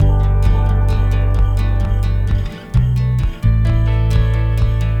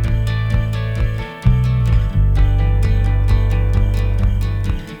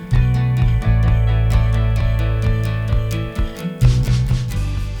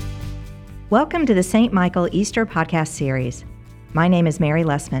Welcome to the St. Michael Easter podcast series. My name is Mary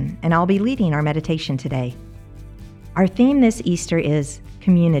Lessman, and I'll be leading our meditation today. Our theme this Easter is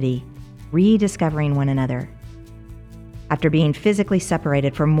community, rediscovering one another. After being physically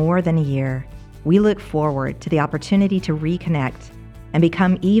separated for more than a year, we look forward to the opportunity to reconnect and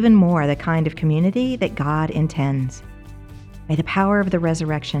become even more the kind of community that God intends. May the power of the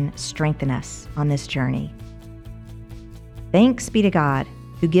resurrection strengthen us on this journey. Thanks be to God,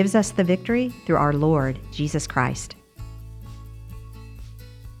 who gives us the victory through our Lord Jesus Christ.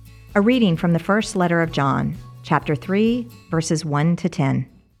 A reading from the first letter of John, chapter 3, verses 1 to 10.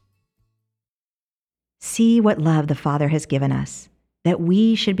 See what love the Father has given us, that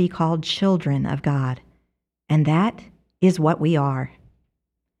we should be called children of God, and that is what we are.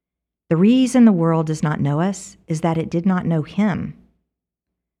 The reason the world does not know us is that it did not know Him.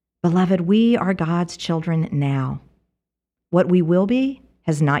 Beloved, we are God's children now. What we will be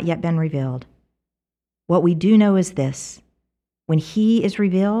has not yet been revealed. What we do know is this: when He is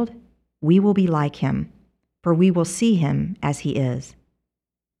revealed, we will be like Him, for we will see Him as He is.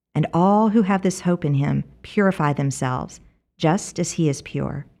 And all who have this hope in Him purify themselves, just as He is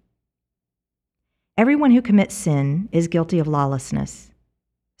pure. Everyone who commits sin is guilty of lawlessness.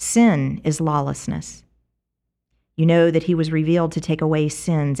 Sin is lawlessness. You know that He was revealed to take away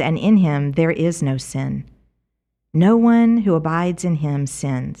sins, and in Him there is no sin. No one who abides in Him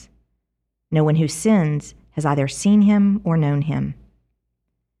sins. No one who sins has either seen Him or known Him.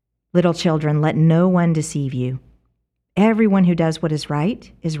 Little children, let no one deceive you. Everyone who does what is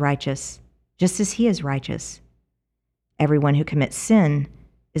right is righteous, just as He is righteous. Everyone who commits sin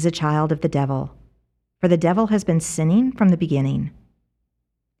is a child of the devil, for the devil has been sinning from the beginning.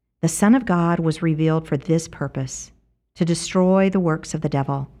 The Son of God was revealed for this purpose, to destroy the works of the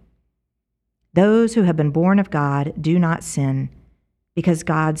devil. Those who have been born of God do not sin, because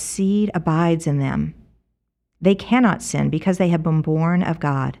God's seed abides in them. They cannot sin because they have been born of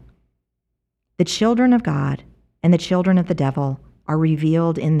God. The children of God and the children of the devil are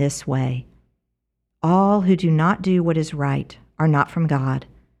revealed in this way. All who do not do what is right are not from God,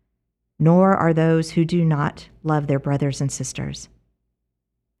 nor are those who do not love their brothers and sisters.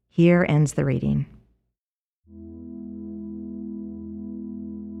 Here ends the reading.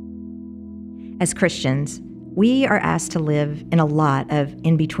 As Christians, we are asked to live in a lot of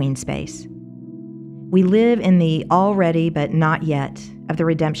in-between space. We live in the already but not yet of the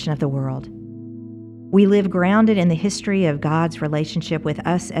redemption of the world. We live grounded in the history of God's relationship with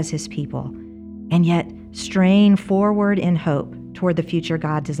us as His people, and yet strain forward in hope toward the future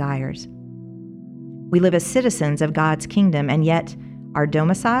God desires. We live as citizens of God's kingdom, and yet our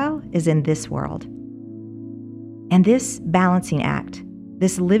domicile is in this world. And this balancing act,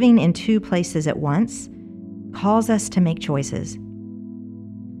 this living in two places at once, calls us to make choices.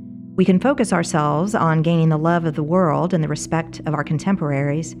 We can focus ourselves on gaining the love of the world and the respect of our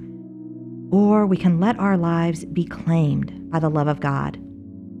contemporaries, or we can let our lives be claimed by the love of God.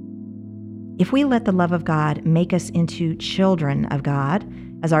 If we let the love of God make us into children of God,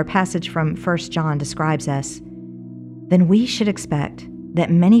 as our passage from 1 John describes us, then we should expect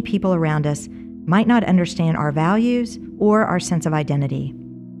that many people around us might not understand our values or our sense of identity.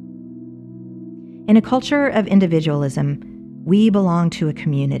 In a culture of individualism, we belong to a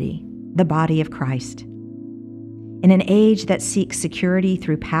community, the body of Christ. In an age that seeks security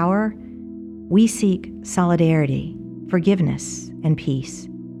through power, we seek solidarity, forgiveness, and peace.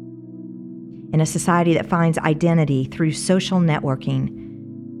 In a society that finds identity through social networking,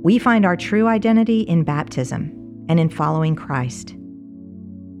 we find our true identity in baptism and in following Christ.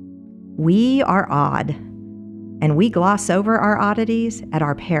 We are odd, and we gloss over our oddities at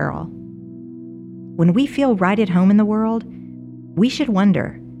our peril. When we feel right at home in the world, we should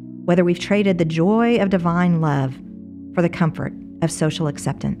wonder whether we've traded the joy of divine love for the comfort of social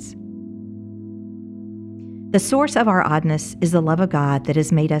acceptance. The source of our oddness is the love of God that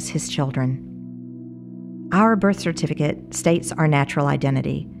has made us His children. Our birth certificate states our natural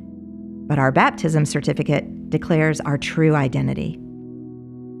identity, but our baptism certificate declares our true identity.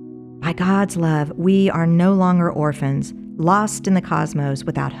 By God's love, we are no longer orphans, lost in the cosmos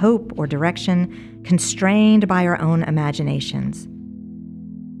without hope or direction, constrained by our own imaginations.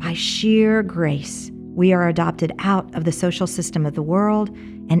 By sheer grace, we are adopted out of the social system of the world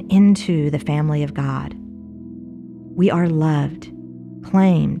and into the family of God. We are loved,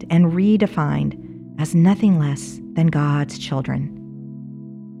 claimed, and redefined as nothing less than God's children.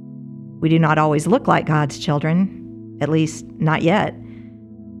 We do not always look like God's children, at least not yet.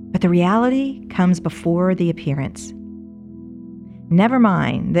 But the reality comes before the appearance. Never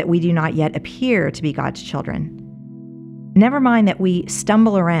mind that we do not yet appear to be God's children. Never mind that we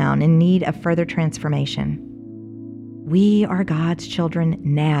stumble around in need of further transformation. We are God's children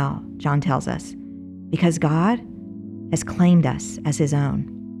now, John tells us, because God has claimed us as his own.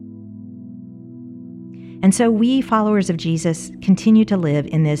 And so we, followers of Jesus, continue to live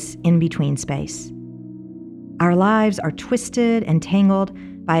in this in-between space. Our lives are twisted and tangled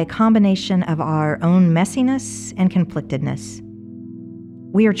by a combination of our own messiness and conflictedness.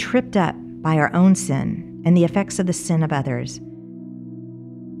 We are tripped up by our own sin and the effects of the sin of others.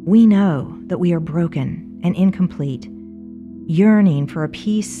 We know that we are broken and incomplete, yearning for a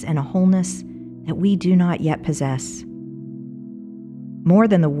peace and a wholeness that we do not yet possess. More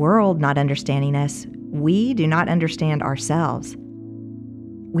than the world not understanding us, we do not understand ourselves.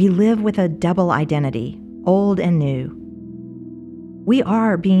 We live with a double identity, old and new. We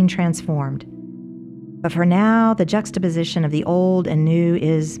are being transformed, but for now, the juxtaposition of the old and new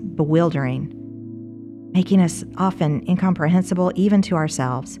is bewildering, making us often incomprehensible even to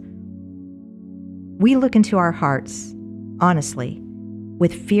ourselves. We look into our hearts, honestly,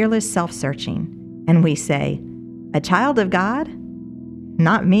 with fearless self-searching, and we say, "A child of God?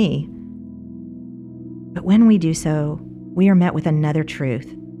 Not me." But when we do so, we are met with another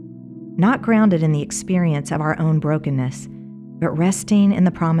truth, not grounded in the experience of our own brokenness, but resting in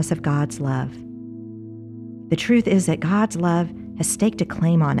the promise of God's love. The truth is that God's love has staked a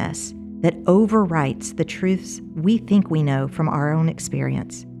claim on us that overwrites the truths we think we know from our own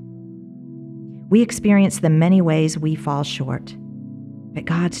experience. We experience the many ways we fall short, but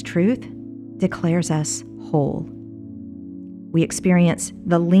God's truth declares us whole. We experience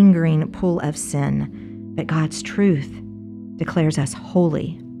the lingering pull of sin, but God's truth declares us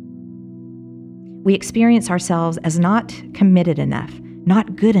holy. We experience ourselves as not committed enough,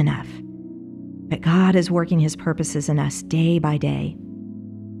 not good enough, but God is working his purposes in us day by day.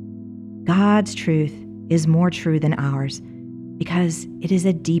 God's truth is more true than ours because it is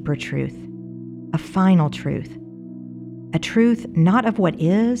a deeper truth, a final truth, a truth not of what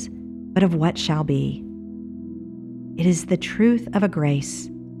is, but of what shall be. It is the truth of a grace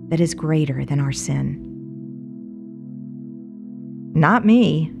that is greater than our sin. "Not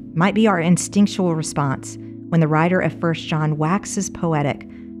me" might be our instinctual response when the writer of 1 John waxes poetic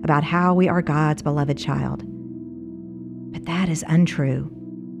about how we are God's beloved child. But that is untrue.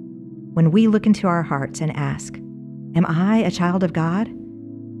 When we look into our hearts and ask, "Am I a child of God?"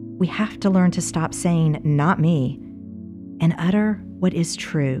 we have to learn to stop saying, "Not me," and utter what is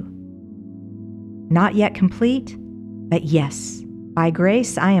true. Not yet complete, but yes, by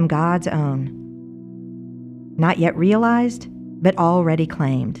grace I am God's own. Not yet realized, but already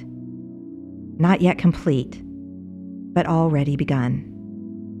claimed. Not yet complete, but already begun.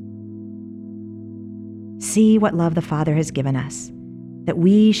 See what love the Father has given us, that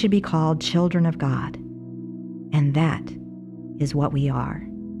we should be called children of God, and that is what we are.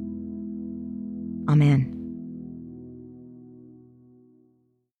 Amen.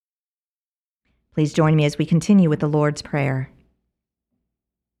 Please join me as we continue with the Lord's Prayer.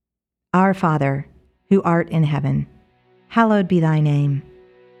 Our Father, who art in heaven, hallowed be thy name.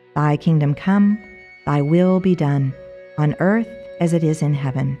 Thy kingdom come, thy will be done, on earth as it is in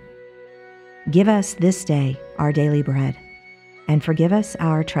heaven. Give us this day our daily bread, and forgive us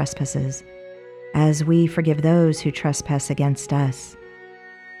our trespasses, as we forgive those who trespass against us.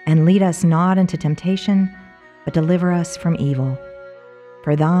 And lead us not into temptation, but deliver us from evil.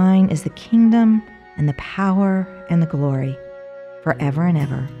 For thine is the kingdom, and the power, and the glory, forever and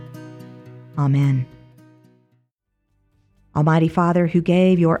ever. Amen. Almighty Father, who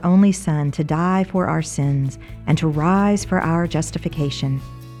gave your only Son to die for our sins and to rise for our justification,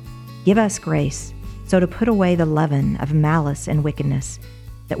 give us grace so to put away the leaven of malice and wickedness,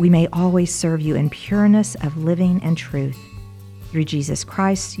 that we may always serve you in pureness of living and truth. Through Jesus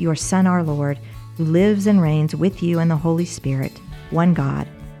Christ, your Son, our Lord, who lives and reigns with you in the Holy Spirit, one God,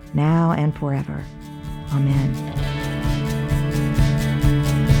 now and forever. Amen.